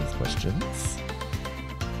haven't seen these questions.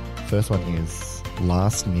 First one is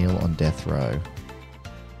last meal on death row.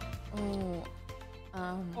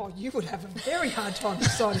 Oh, you would have a very hard time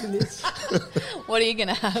deciding this. what are you going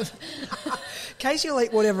to have? Casey will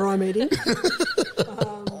eat whatever I'm eating.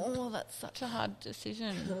 That's such a hard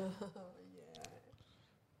decision.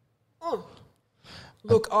 Oh,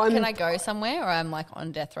 look, Can I go somewhere, or I'm like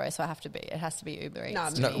on death row, so it has to be Uber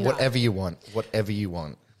Eats? No, whatever you want. Whatever you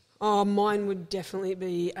want. Oh, mine would definitely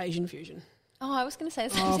be Asian fusion. Oh, I was going to say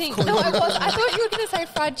the same thing. No, I was. I thought you were going to say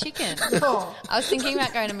fried chicken. I was thinking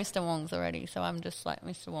about going to Mr. Wong's already, so I'm just like,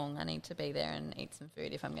 Mr. Wong, I need to be there and eat some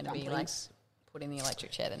food if I'm going to be like put in the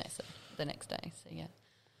electric chair the next day. So yeah.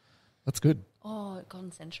 That's good. Oh,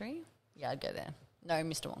 Golden Century? Yeah, I'd go there. No,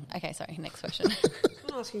 Mr. Wong. Okay, sorry. Next question. I'm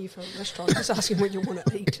not asking you for a restaurant. I'm just asking what you want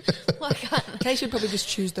to eat. Well, I can't. Casey would probably just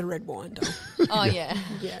choose the red wine, though. Oh, yeah.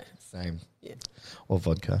 Yeah. Same. Yeah. Or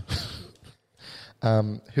vodka.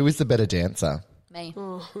 Who is the better dancer? Me.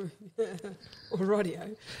 Oh, or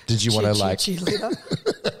radio. Did you want to Cheerleader.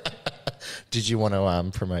 Did you want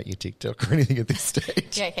to promote your TikTok or anything at this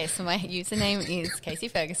stage? Yeah, okay, so my username is Casey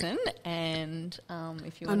Ferguson, and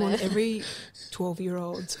if you want I'm on to... every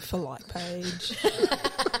 12-year-old's for like page.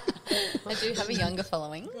 I do have a younger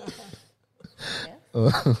following.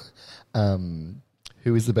 Yeah.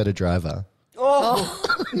 Who is the better driver? Oh,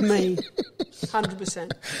 me.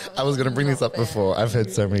 100%. I was going to bring this up before. I've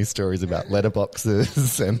heard so many stories about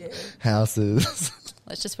letterboxes and houses.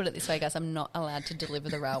 Let's just put it this way, guys. I'm not allowed to deliver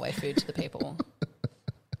the railway food to the people.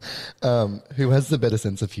 Who has the better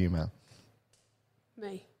sense of humour?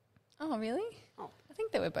 Me. Oh, really? Oh. I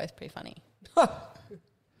think that we're both pretty funny.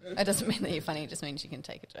 It doesn't mean that you're funny. It just means you can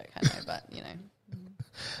take a joke. I know, but, you know.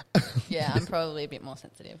 Yeah, I'm probably a bit more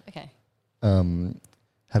sensitive. Okay.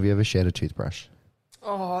 Have you ever shared a toothbrush?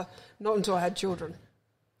 Oh, not until I had children.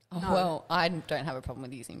 Oh, No. well, I don't have a problem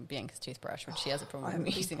with using Bianca's toothbrush, but she has a problem with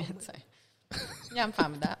me using it. So, yeah, I'm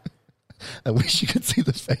fine with that. I wish you could see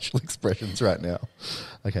the facial expressions right now.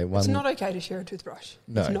 Okay, one. It's not okay to share a toothbrush.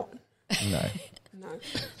 No. It's not. No. No.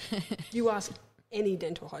 You ask any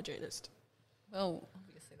dental hygienist. Well,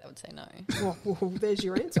 obviously they would say no. Well, there's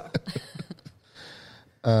your answer.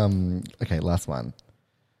 Okay, last one.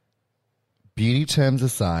 Beauty terms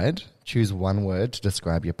aside, choose one word to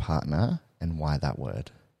describe your partner and why that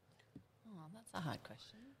word. Oh, that's a hard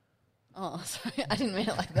question. Oh, sorry. I didn't mean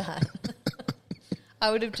it like that.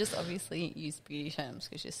 I would have just obviously used beauty terms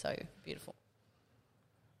because you're so beautiful.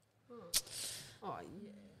 Oh, yeah.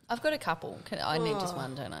 I've got a couple. I need just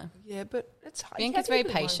one, don't I? Yeah, but it's hard. Bianca's very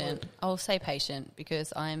patient. I'll say patient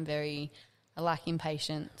because I lack in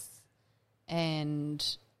patience. And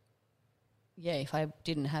yeah, if I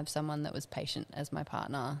didn't have someone that was patient as my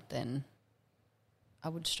partner, then I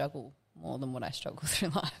would struggle more than what I struggle through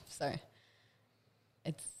life. So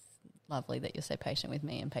it's lovely that you're so patient with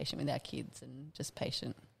me and patient with our kids and just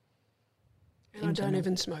patient. And I don't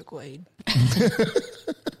even smoke weed.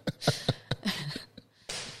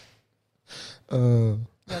 Your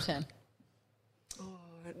turn. Oh,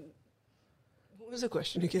 what was the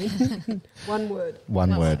question again? One word.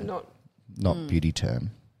 One word, Not beauty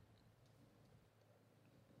term.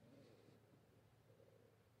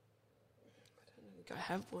 I don't think I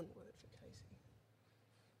have one word for Casey.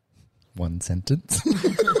 One sentence.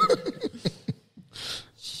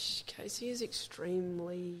 Casey is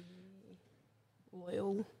extremely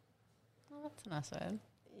loyal. Oh, that's a nice word.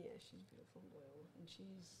 Yeah, she's beautiful and loyal, and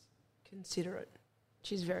she's considerate.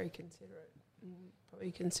 She's very considerate, and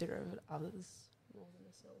probably considerate of others more than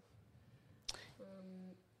herself.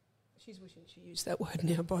 She's wishing she used that word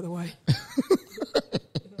now, by the way.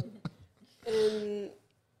 And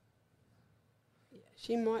yeah,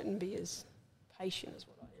 she mightn't be as patient as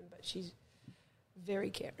what I am, but she's very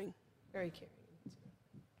caring, very caring.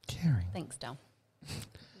 Caring. Thanks, Del.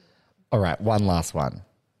 All right, one last one.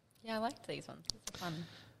 Yeah, I liked these ones. It's fun.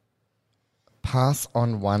 Pass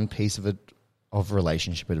on one piece of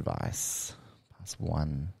relationship advice. Pass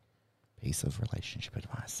one piece of relationship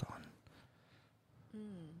advice on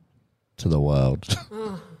to the world.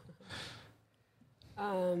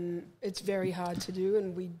 It's very hard to do,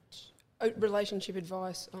 and relationship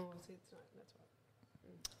advice. Oh, that's right.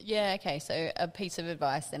 Yeah, okay. So a piece of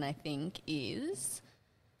advice then I think is...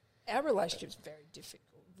 Our relationship's very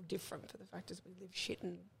different for the fact is we live shit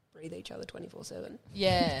and breathe each other 24/7.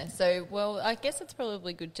 Yeah. So, well, I guess it's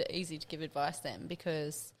probably easy to give advice then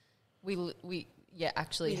because we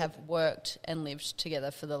actually have worked and lived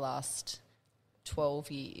together for the last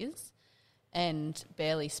 12 years and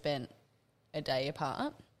barely spent a day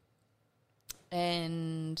apart.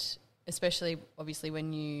 And especially, obviously,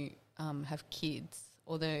 when you have kids,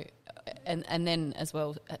 and then as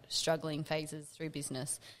well struggling phases through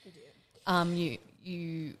business,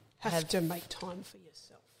 you have to make time for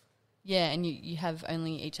yourself. Yeah, and you have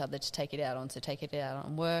only each other to take it out on. So take it out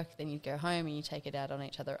on work, then you go home and you take it out on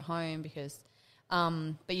each other at home because,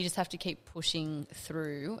 but you just have to keep pushing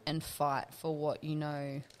through and fight for what you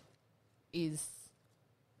know is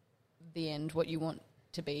the end, what you want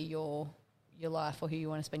to be your life or who you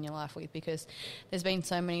want to spend your life with, because there's been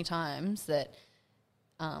so many times that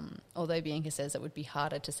although Bianca says it would be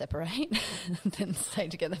harder to separate than stay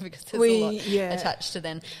together because there's a lot attached to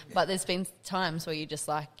them, but there's been times where you just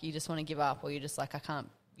want to give up, or you're just like, I can't,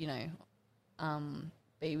 be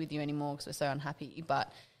with you anymore because we're so unhappy.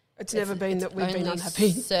 But it's never been that we've been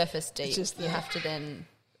unhappy. Surface deep. You have to then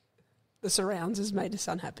the surrounds has made us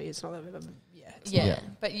unhappy. It's not that we've ever, Yeah.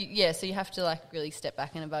 But so you have to like really step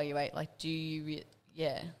back and evaluate. Like, do you?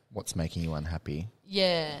 What's making you unhappy?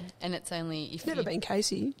 Yeah, and it's only if It's never been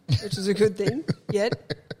Casey, which is a good thing yet.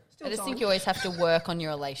 I just think you always have to work on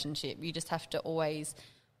your relationship. You just have to always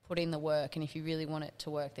put in the work, and if you really want it to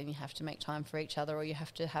work, then you have to make time for each other, or you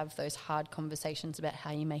have to have those hard conversations about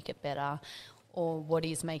how you make it better, or what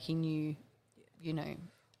is making you, you know.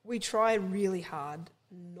 We try really hard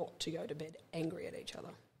not to go to bed angry at each other.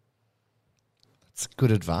 That's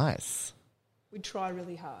good advice. We try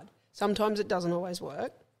really hard. Sometimes it doesn't always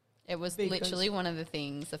work. It was literally one of the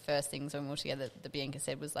first things when we were together, that Bianca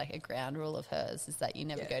said was like a ground rule of hers, is that you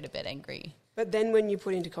never go to bed angry. But then when you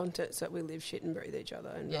put into context that we live, shit and breathe each other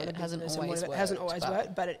and run a it hasn't business always and worked. it hasn't always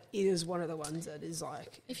worked, but it is one of the ones that is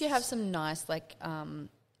like... If you have some nice like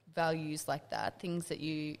values like that, things that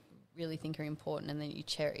you really think are important and that you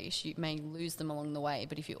cherish, you may lose them along the way.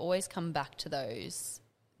 But if you always come back to those,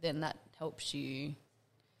 then that helps you,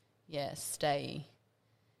 stay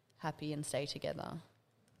happy and stay together.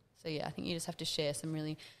 So, I think you just have to share some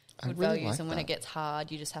really good values. Like and when that. it gets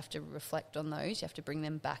hard, you just have to reflect on those. You have to bring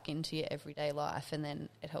them back into your everyday life, and then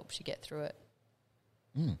it helps you get through it.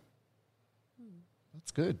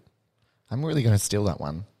 That's good. I'm really going to steal that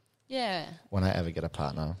one. Yeah. When I ever get a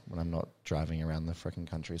partner, when I'm not driving around the freaking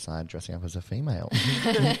countryside dressing up as a female.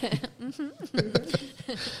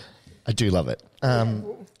 I do love it. Why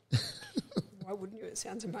wouldn't you? It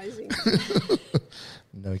sounds amazing.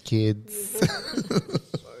 No kids.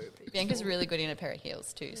 Bianca's really good in a pair of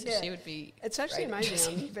heels too, so she would be... It's actually great at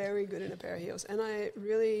amazing. I'm very good in a pair of heels. And I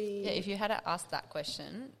really... Yeah, if you had to ask that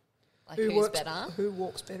question, like Who who's better, Who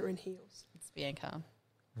walks better in heels? it's Bianca.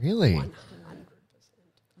 Really? 100%. I'm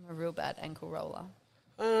a real bad ankle roller.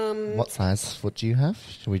 What size foot do you have?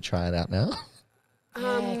 Should we try it out now?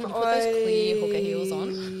 Can you put those clear hooker heels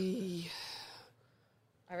on?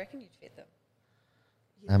 I reckon you'd fit them.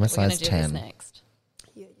 I'm a We're going size to do this 10. next.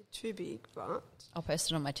 Yeah, you're too big, but... I'll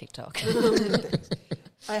post it on my TikTok.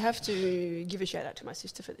 I have to give a shout out to my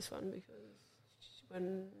sister for this one, because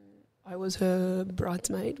when I was her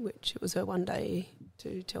bridesmaid, which it was her one day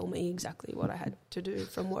to tell me exactly what I had to do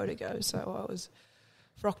from where to go. So I was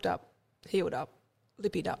frocked up, heeled up,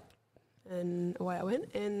 lippied up, and away I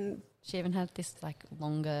went. And She even had this like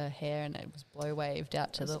longer hair, and it was blow waved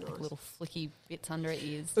out to the That's nice. little flicky bits under her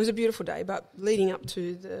ears. it was a beautiful day, but leading up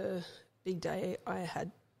to the big day, I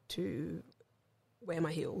had to wear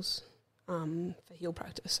my heels for heel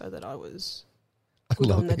practice so that I was good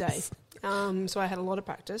love on the this. day. So I had a lot of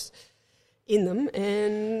practice in them,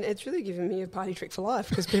 and it's really given me a party trick for life,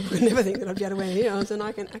 because people would never think that I'd be able to wear heels, and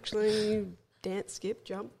I can actually dance, skip,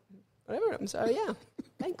 jump, whatever. So yeah,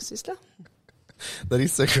 thanks, sister. That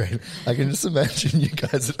is so great. I can just imagine you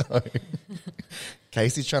guys at home.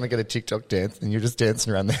 Casey's trying to get a TikTok dance and you're just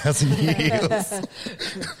dancing around the house in your heels.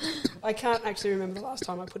 I can't actually remember the last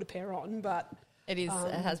time I put a pair on, but It is.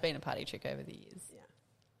 It has been a party trick over the years.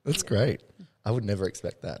 That's great. I would never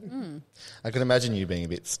expect that. I can imagine you being a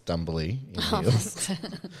bit stumbly in heels,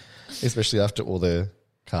 especially after all the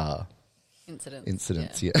car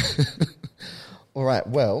incidents. Yeah. All right.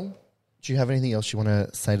 Well, do you have anything else you want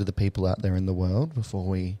to say to the people out there in the world before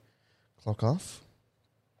we clock off?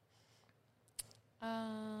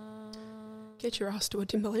 get your ass to a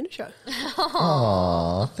Timberlina show.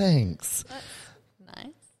 Oh, thanks. Nice.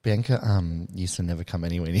 Bianca used to never come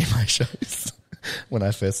anywhere near my shows when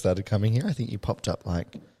I first started coming here. I think you popped up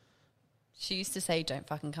like... She used to say, don't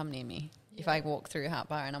fucking come near me. If I walk through Hart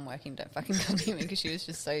Bar and I'm working, don't fucking come near me, because she was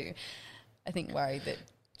just so, I think, worried that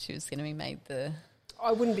she was going to be made the...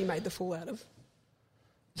 I wouldn't be made the fool out of.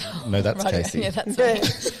 No, that's Right, Casey. yeah, that's Yeah,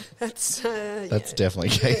 right. that's That's definitely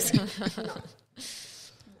Casey, no.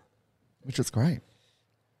 which was great.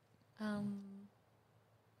 Got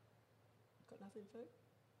nothing for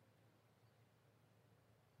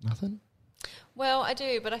Nothing? Well, I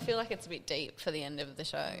do, but I feel like it's a bit deep for the end of the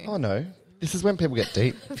show. Oh, no. This is when people get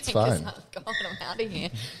deep. It's Because, fine. oh God, I'm out of here.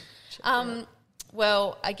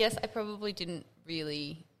 Well, I guess I probably didn't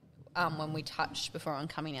really, when we touched before on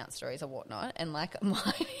coming out stories or whatnot, and like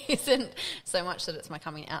mine isn't so much that it's my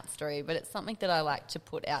coming out story, but it's something that I like to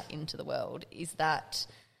put out into the world, is that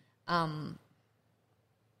I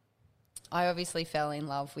obviously fell in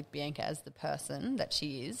love with Bianca as the person that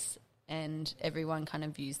she is, and everyone kind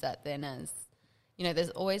of views that then as, you know, there's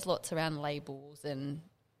always lots around labels and,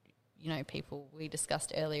 you know, people, we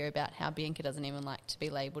discussed earlier about how Bianca doesn't even like to be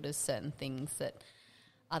labelled as certain things that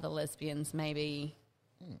other lesbians may be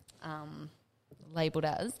labelled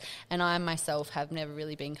as. And I myself have never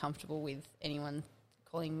really been comfortable with anyone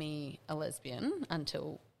calling me a lesbian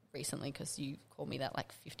until recently because you call me that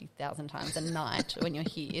like 50,000 times a night when you're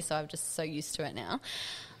here, so I'm just so used to it now.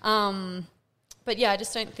 But yeah, I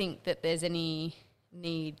just don't think that there's any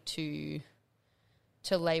need to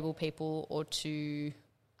label people or to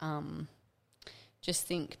just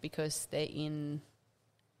think because they're in,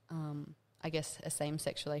 I guess, a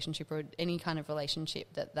same-sex relationship or any kind of relationship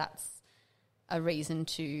that's a reason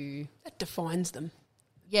to... That defines them.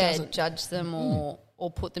 Yeah, judge them or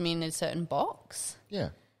put them in a certain box. Yeah.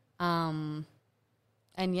 And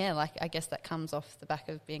yeah, like I guess that comes off the back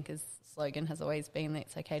of Bianca's slogan has always been that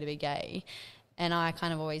it's okay to be gay. And I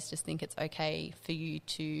kind of always just think it's okay for you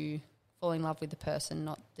to fall in love with the person,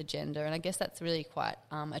 not the gender. And I guess that's really quite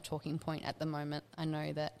a talking point at the moment. I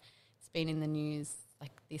know that it's been in the news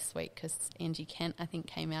like this week because Angie Kent, I think,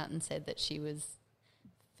 came out and said that she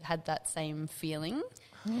had that same feeling.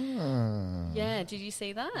 Yeah, did you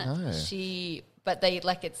see that? No. But they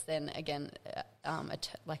like it's then again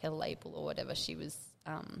like a label or whatever. She was.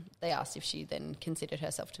 They asked if she then considered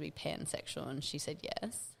herself to be pansexual, and she said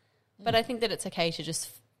yes. But I think that it's okay to just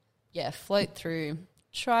float through,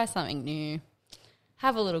 try something new,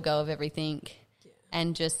 have a little go of everything,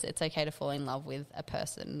 and just it's okay to fall in love with a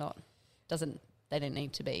person. They don't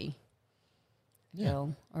need to be a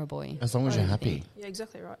girl or a boy. As long as you're happy. Yeah,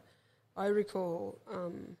 exactly right. I recall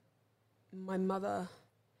my mother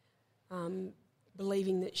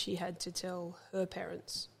believing that she had to tell her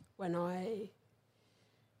parents when I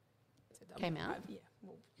came out.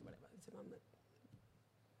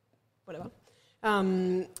 Whatever.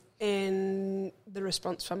 And the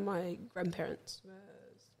response from my grandparents was,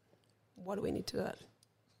 "Why do we need to do that?"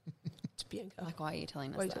 To Bianca. Like, why are you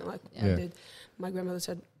telling us that? My grandmother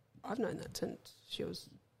said, "I've known that since she was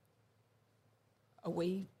a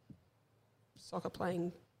wee soccer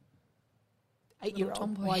playing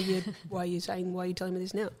 8-year-old. Why are you telling me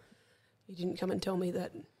this now? You didn't come and tell me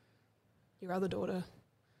that your other daughter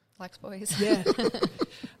likes boys." Yeah.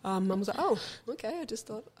 Mum was like, "Oh, okay, I just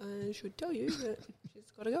thought I should tell you that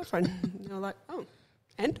she's got a girlfriend." And you're like, "Oh,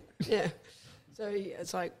 and?" Yeah. So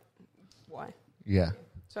it's like, why? Yeah.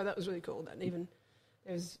 So that was really cool. That even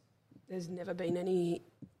there's never been any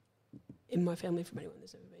in my family from anyone.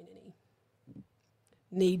 There's never been any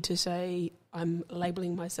need to say I'm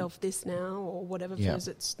labelling myself this now or whatever. Because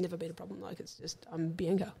it's never been a problem. Like it's just I'm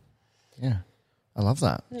Bianca. Yeah, I love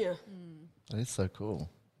that. Yeah, that is so cool.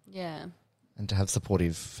 Yeah, and to have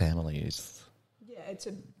supportive families. Yeah, it's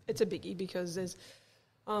a biggie because there's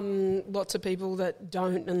lots of people that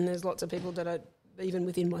don't, and there's lots of people that are even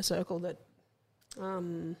within my circle that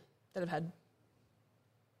have had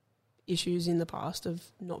issues in the past of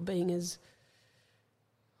not being as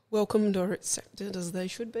welcomed or accepted as they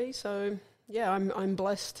should be. So yeah, I'm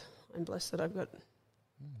blessed. I'm blessed that I've got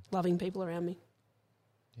loving people around me.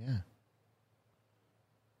 Yeah,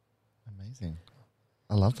 amazing.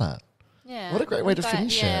 I love that. Yeah, what a great way to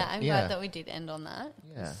finish it. Yeah, I'm glad that we did end on that.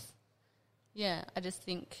 Yeah. Yeah, I just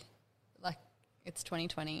think like it's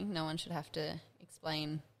 2020. No one should have to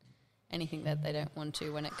explain anything that they don't want to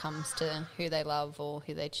when it comes to who they love or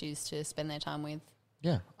who they choose to spend their time with.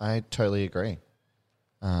 Yeah, I totally agree.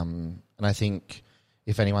 And I think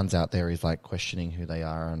if anyone's out there is like questioning who they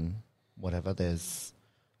are and whatever,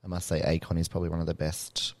 I must say ACON is probably one of the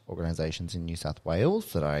best organisations in New South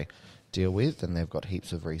Wales that I deal with, and they've got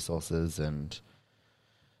heaps of resources and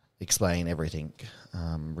explain everything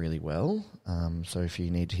really well. So if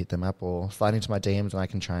you need to hit them up or slide into my DMs, and I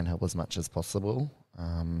can try and help as much as possible.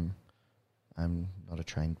 I'm not a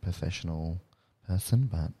trained professional person,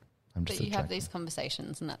 but I'm just. But you have these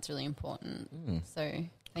conversations, and that's really important. So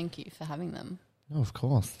thank you for having them. No, of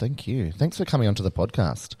course. Thank you. Thanks for coming onto the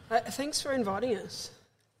podcast. Thanks for inviting us.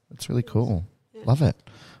 That's really cool. Yeah. Love it.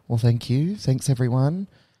 Well, thank you. Thanks, everyone.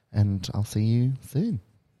 And I'll see you soon.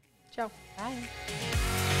 Ciao. Bye.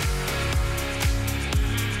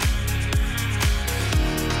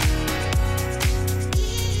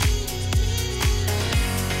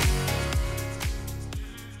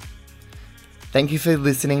 Thank you for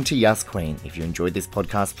listening to Yas Queen. If you enjoyed this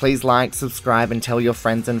podcast, please like, subscribe, and tell your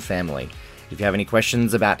friends and family. If you have any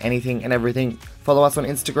questions about anything and everything, follow us on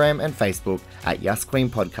Instagram and Facebook at Yas Queen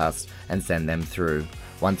Podcast and send them through.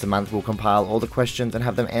 Once a month, we'll compile all the questions and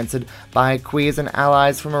have them answered by queers and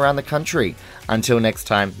allies from around the country. Until next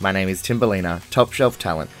time, my name is Timberlina, top shelf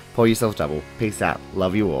talent. Pour yourself double. Peace out.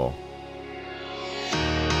 Love you all.